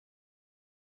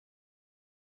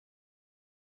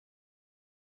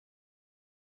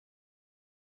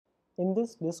In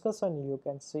this discussion, you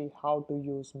can see how to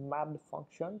use mapped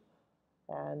function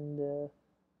and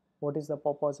what is the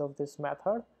purpose of this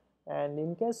method. And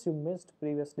in case you missed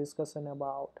previous discussion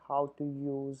about how to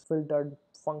use filtered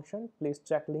function, please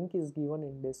check, link is given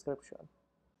in description.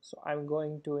 So I'm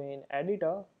going to an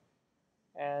editor,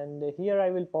 and here I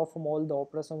will perform all the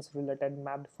operations related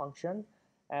mapped function.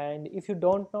 And if you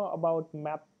don't know about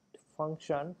mapped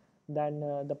function, then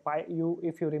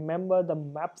if you remember the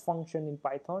map function in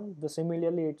Python,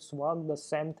 similarly it's work the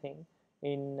same thing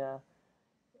in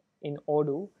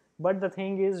Odoo, but the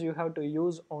thing is you have to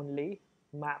use only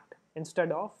mapped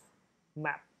instead of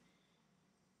map.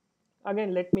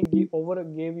 Again, let me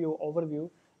give you overview.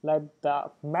 Like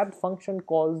the mapped function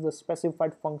calls the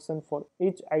specified function for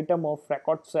each item of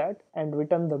record set and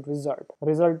return the result.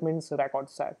 Result means record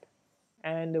set.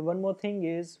 And one more thing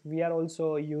is we are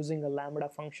also using a lambda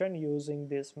function using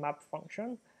this map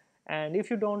function. And if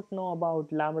you don't know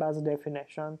about lambda's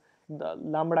definition, the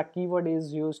lambda keyword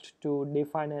is used to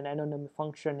define an anonymous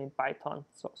function in Python.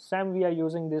 So same we are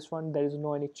using this one, there is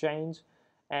no any change,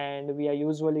 and we are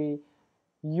usually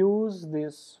use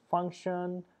this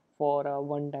function for a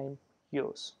one-time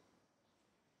use.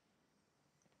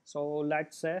 So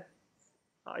let's say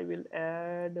I will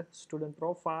add student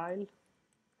profile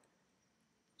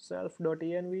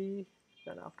self.env,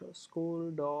 then after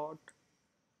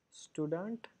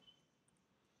school.student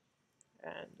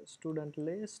and student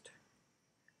list.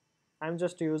 I'm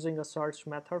just using a search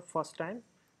method first time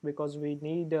because we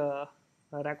need a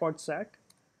record set.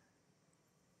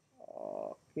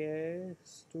 Okay,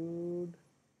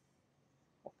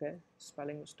 okay,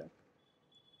 spelling mistake.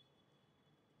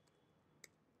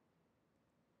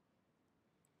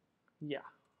 Yeah,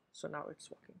 so now it's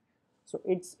working. So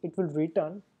it will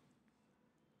return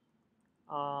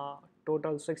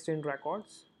total 16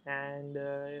 records, and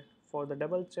for the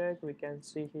double check we can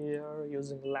see here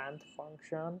using length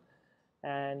function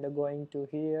and going to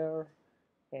here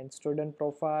and student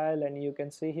profile, and you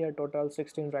can see here total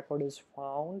 16 record is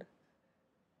found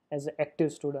as an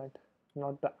active student,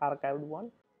 not the archived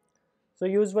one. So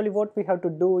usually what we have to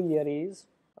do here is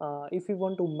if we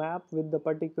want to map with the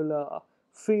particular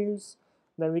fields,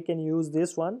 then we can use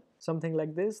this one, something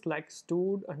like this, like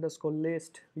stud underscore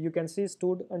list. You can see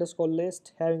stud underscore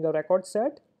list having a record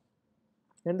set,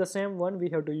 and the same one we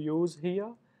have to use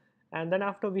here, and then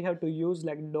after we have to use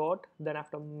like dot, then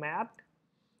after mapped,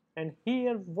 and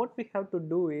here what we have to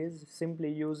do is simply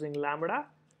using lambda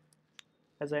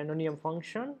as an annonym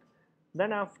function,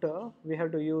 then after we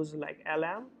have to use like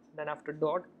lm, then after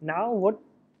dot. Now what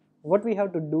we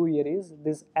have to do here is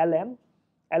this lm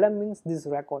means this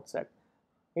record set.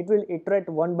 It will iterate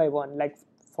one by one, like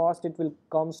first it will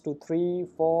comes to 3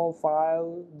 4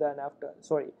 5, then after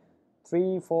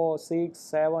 3 4 6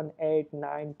 7 8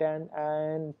 9 10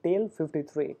 and till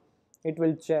 53. It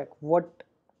will check what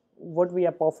we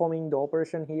are performing the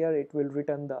operation here. It will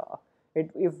return the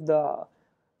if the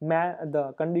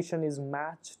condition is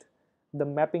matched, the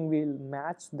mapping will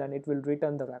match, then it will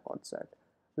return the record set.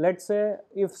 Let's say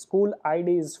if school id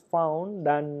is found,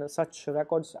 then such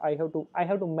records I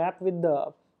have to map with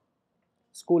the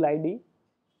school id.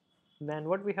 Then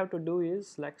what we have to do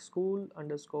is like school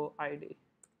underscore id.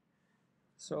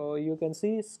 So you can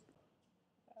see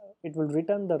it will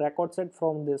return the record set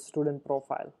from this student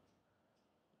profile.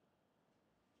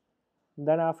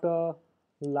 Then after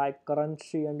like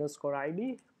currency underscore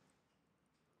id.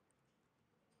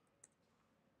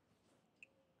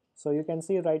 So you can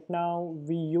see right now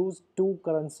we use two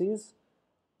currencies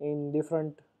in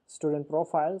different student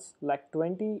profiles, like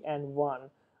 20 and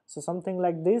 1. So something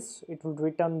like this, it will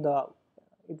return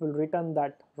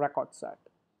that record set.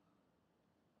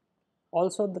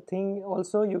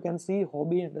 Also you can see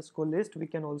hobby underscore list, we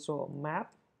can also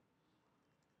map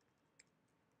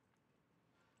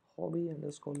hobby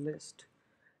underscore list,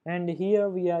 and here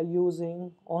we are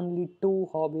using only two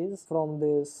hobbies from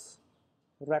this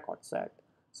record set.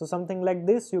 So something like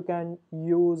this you can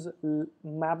use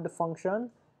mapped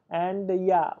function. And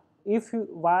yeah, if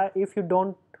you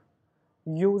don't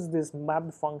use this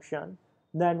mapped function,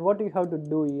 then what you have to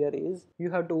do here is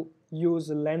you have to use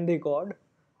lengthy code.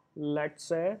 Let's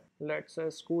say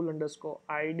school underscore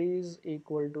ids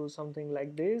equal to something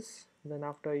like this. Then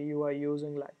after you are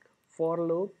using like for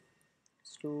loop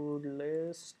stud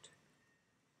list,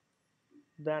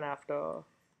 then after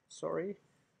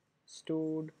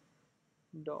stud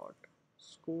dot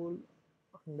school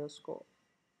underscore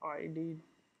id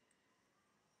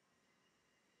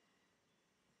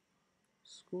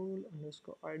school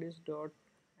underscore ids dot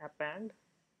append.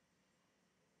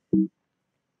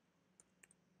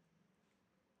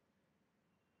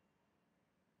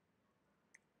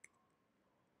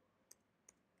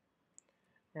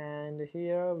 and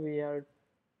here we are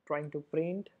trying to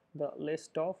print the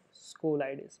list of school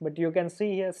IDs, but you can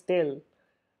see here still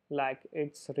like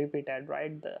it's repeated,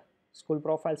 right? The school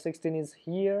profile 16 is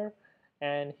here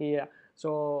and here,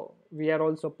 so we are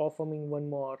also performing one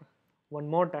more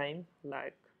time,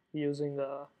 like using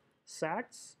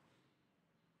sats,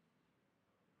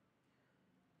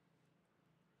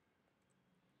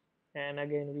 and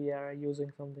again we are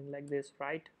using something like this,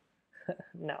 right?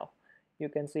 Now you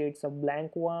can see it's a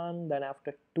blank one, then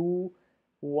after 2,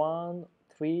 1,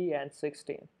 3 and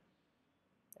 16,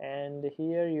 and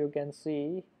here you can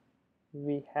see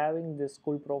we having this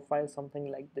school profile something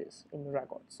like this in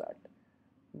record set.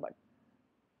 But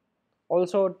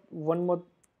also one more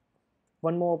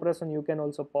operation you can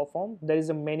also perform. There is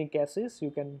a many cases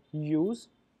you can use,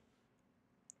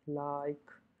 like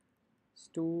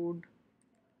stud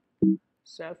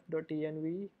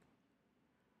self.env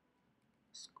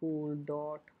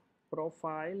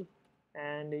school.profile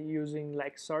and using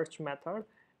like search method.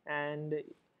 And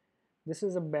this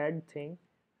is a bad thing,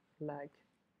 like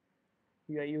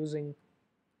you are using,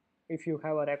 if you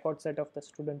have a record set of the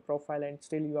student profile and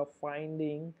still you are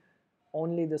finding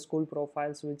only the school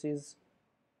profiles which is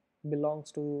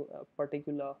belongs to a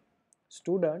particular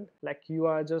student, like you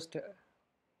are just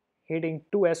hitting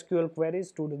two SQL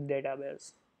queries to the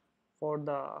database for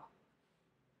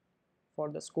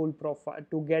the school profile,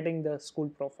 to getting the school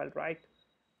profile, right?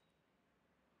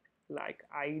 Like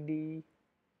id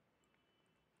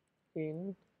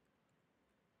in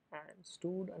and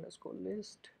stud underscore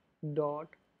list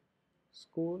dot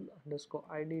school underscore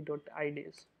id dot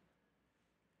ids.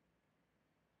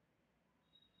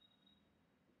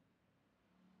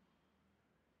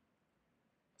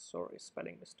 Sorry,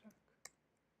 spelling mistake.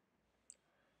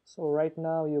 So right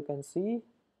now you can see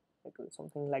it will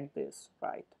something like this,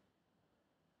 right?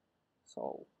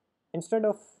 So instead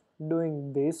of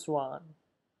doing this one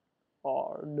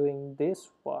or doing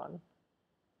this one,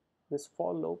 this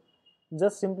for loop,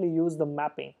 just simply use the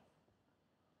mapping.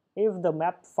 If the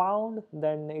map found,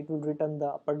 then it will return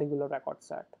the particular record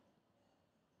set.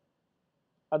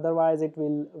 Otherwise it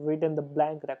will return the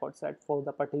blank record set for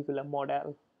the particular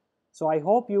model. So I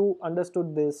hope you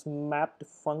understood this mapped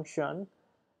function,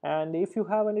 and if you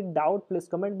have any doubt please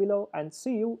comment below, and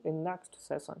see you in next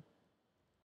session.